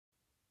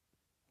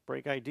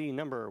Break ID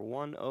number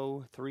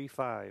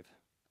 1035.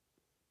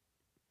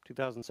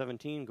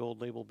 2017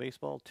 Gold Label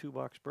Baseball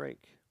 2-box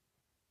break.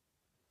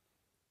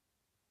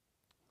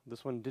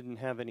 This one didn't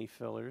have any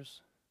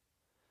fillers.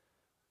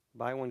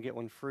 Buy one, get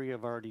one free.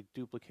 I've already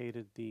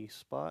duplicated the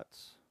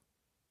spots.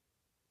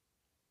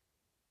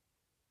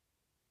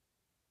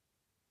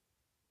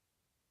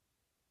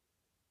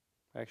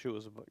 Actually,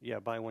 it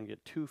was, buy one,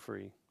 get two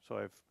free. So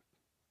I've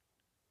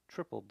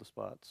tripled the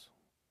spots.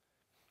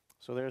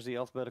 So there's the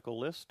alphabetical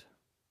list.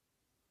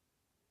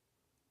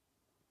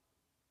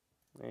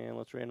 And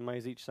let's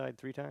randomize each side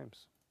 3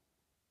 times.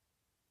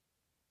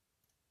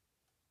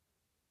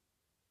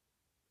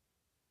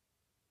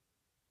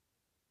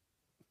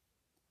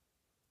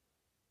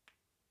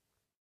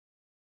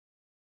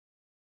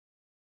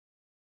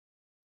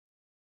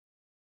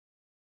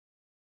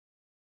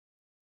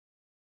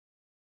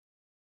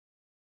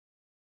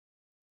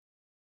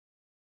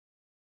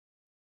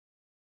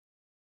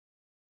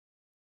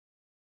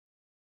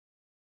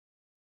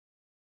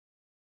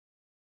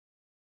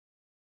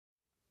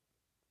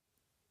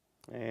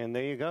 And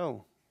there you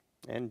go.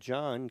 And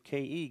John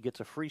K.E. gets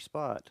a free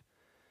spot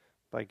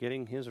by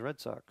getting his Red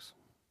Sox.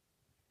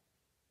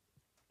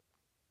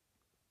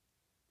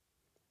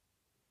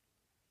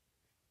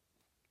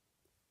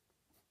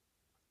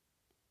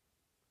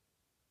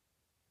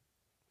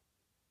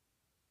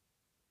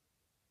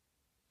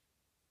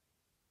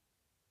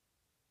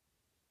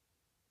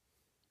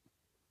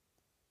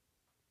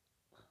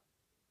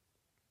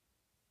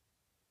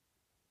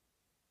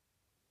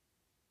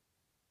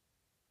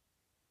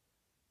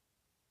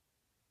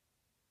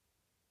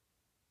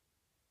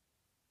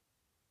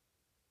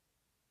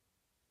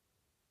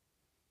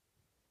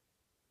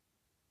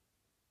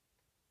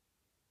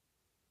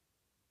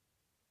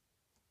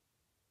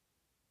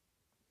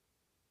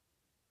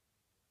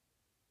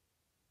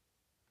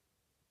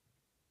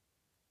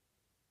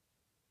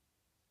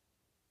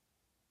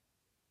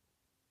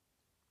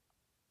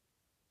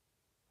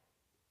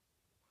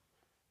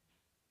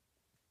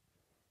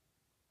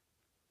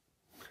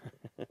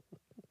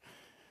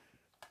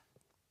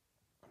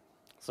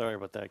 Sorry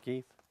about that,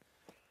 Keith.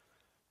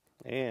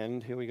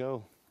 And here we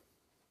go.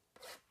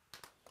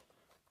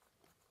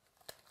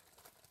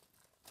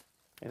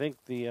 I think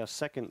the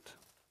second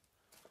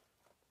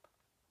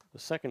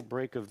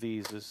break of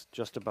these is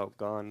just about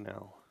gone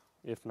now,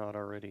 if not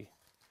already.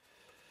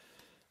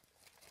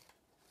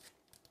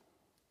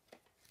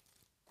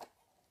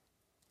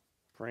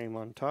 Frame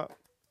on top,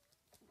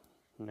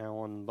 now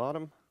on the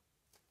bottom.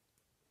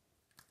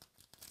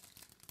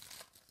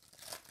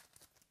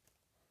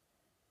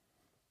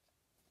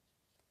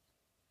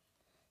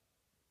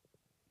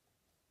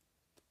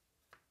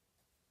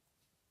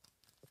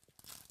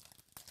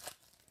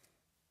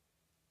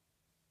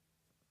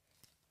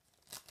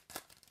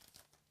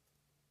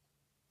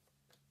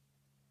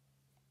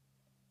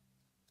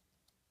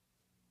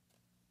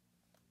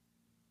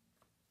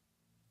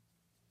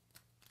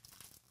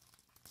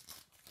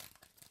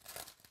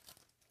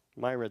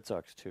 My Red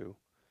Sox too.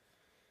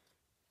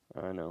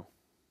 I know.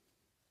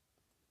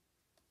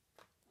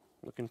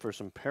 Looking for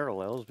some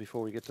parallels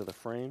before we get to the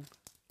frame.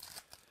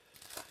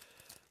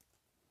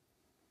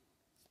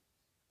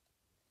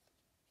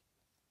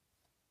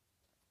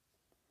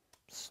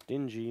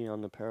 Stingy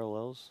on the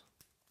parallels.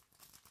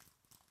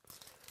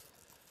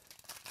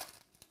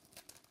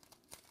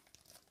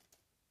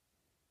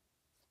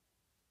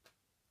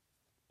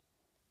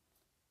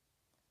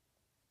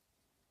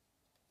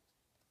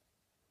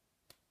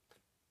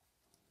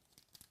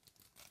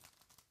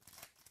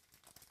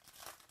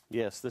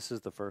 Yes, this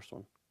is the first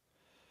one.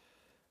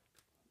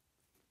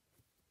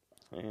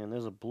 And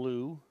there's a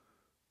blue.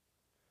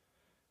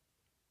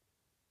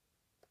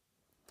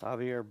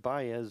 Javier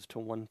Baez to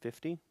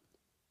 150.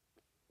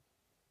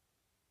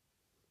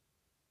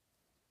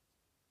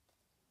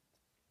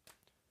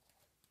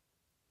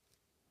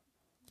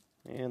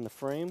 And the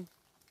frame.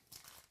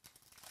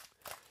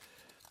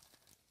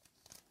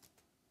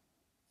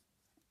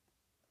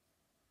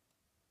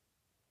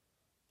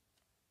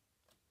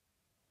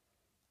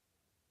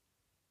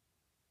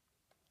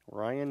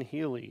 Ryan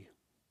Healy.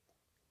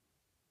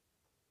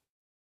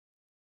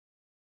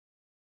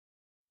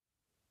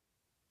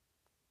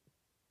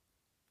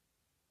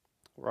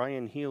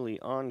 Ryan Healy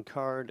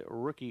on-card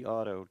rookie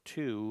auto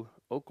to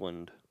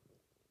Oakland.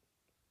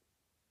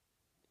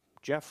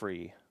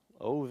 Jeffrey,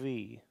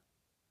 OV.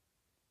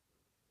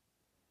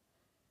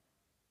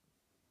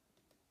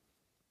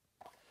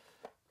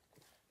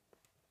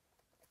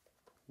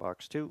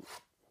 Box 2.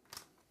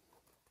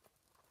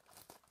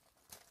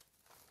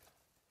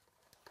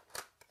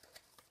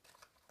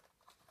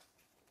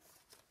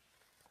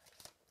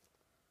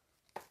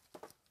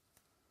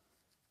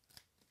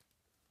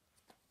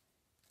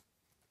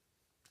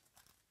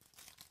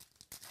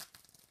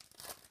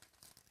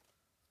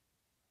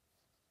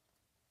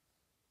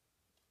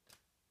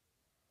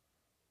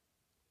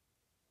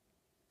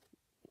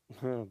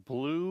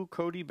 Blue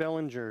Cody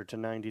Bellinger to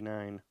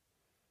 99.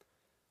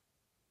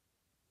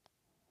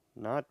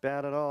 Not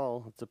bad at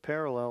all. It's a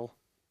parallel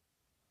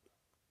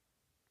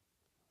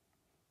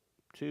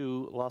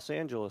to Los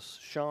Angeles,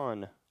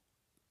 Sean,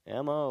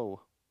 M.O.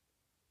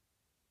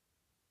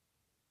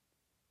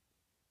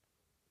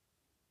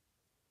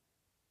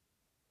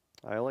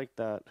 I like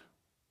that.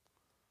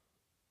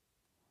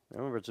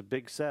 Remember, it's a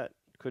big set.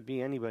 Could be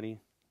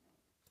anybody.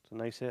 It's a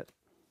nice hit.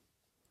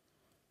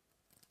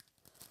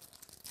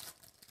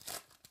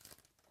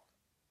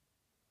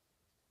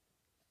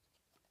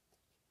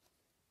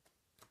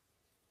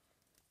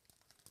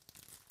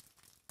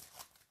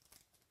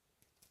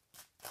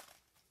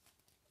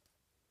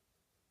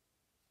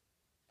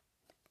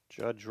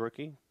 Judge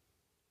rookie.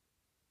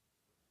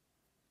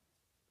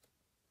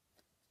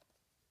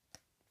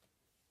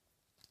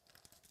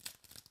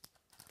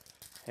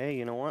 Hey,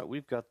 you know what?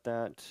 We've got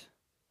that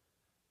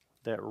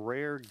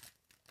rare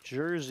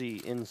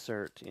jersey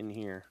insert in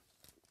here.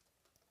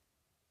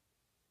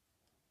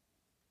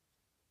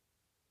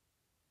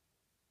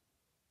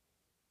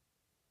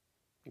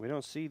 We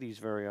don't see these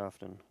very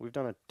often. We've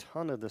done a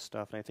ton of this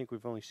stuff, and I think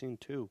we've only seen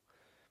 2.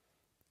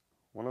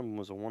 One of them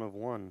was a 1 of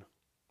 1.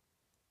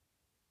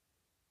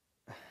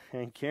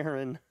 Hank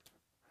Aaron.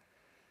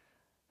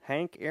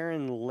 Hank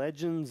Aaron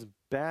Legends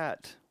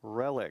Bat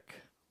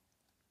Relic.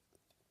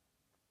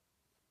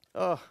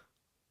 Ugh.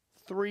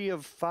 3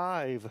 of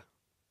 5.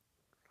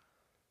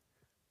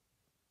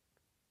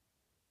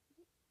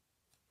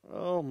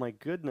 Oh my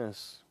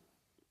goodness.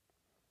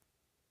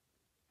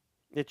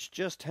 It's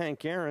just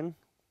Hank Aaron.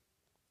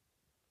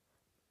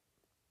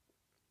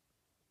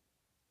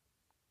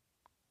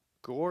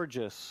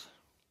 Gorgeous.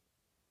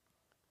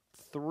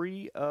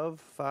 3 of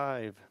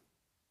 5.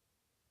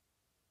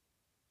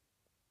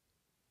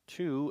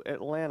 To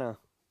Atlanta.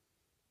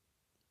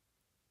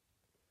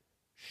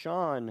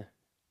 Sean,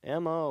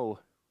 M.O.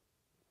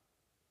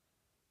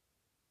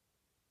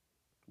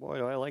 Boy,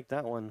 do I like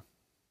that one.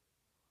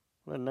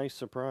 What a nice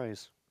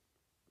surprise.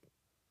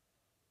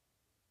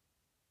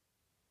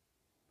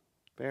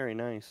 Very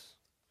nice.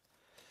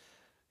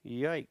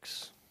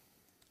 Yikes.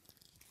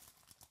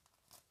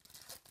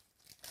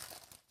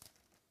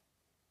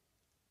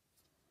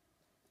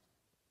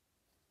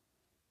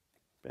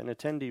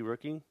 Benintendi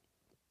rookie.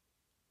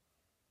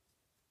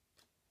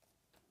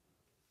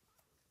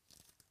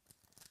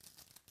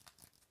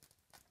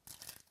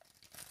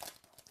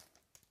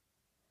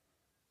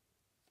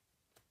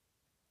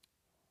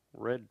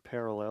 Red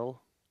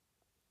parallel.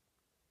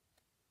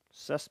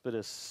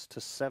 Cespedes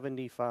to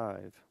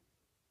 75.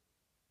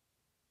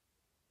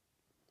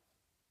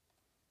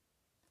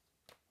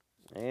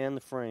 And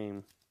the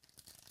frame.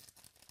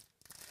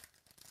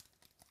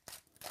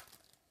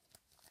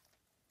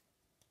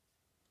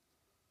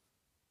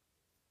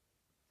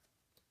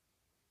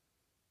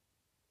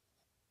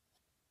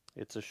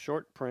 It's a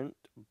short print,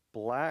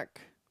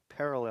 black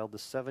parallel to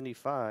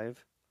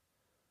 75.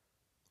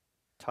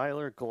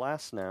 Tyler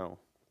Glasnow.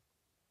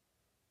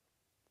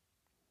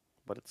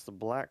 But it's the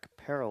black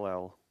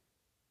parallel.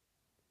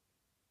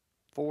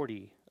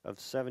 40 of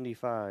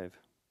 75.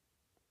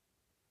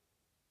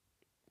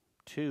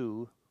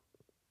 To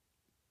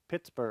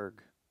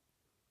Pittsburgh,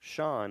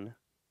 Sean,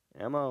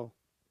 M.O.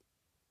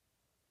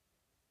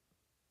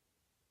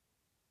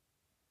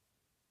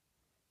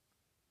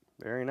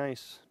 Very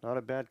nice. Not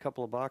a bad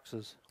couple of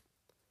boxes.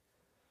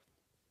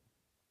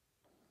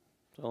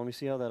 So let me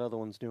see how that other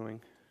one's doing.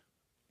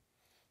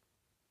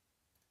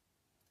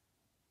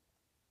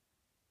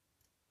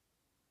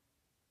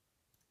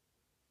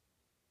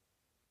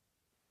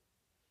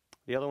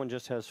 The other one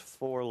just has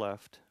 4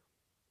 left.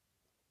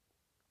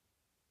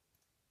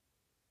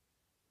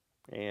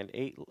 And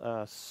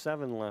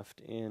 7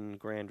 left in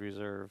Grand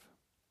Reserve.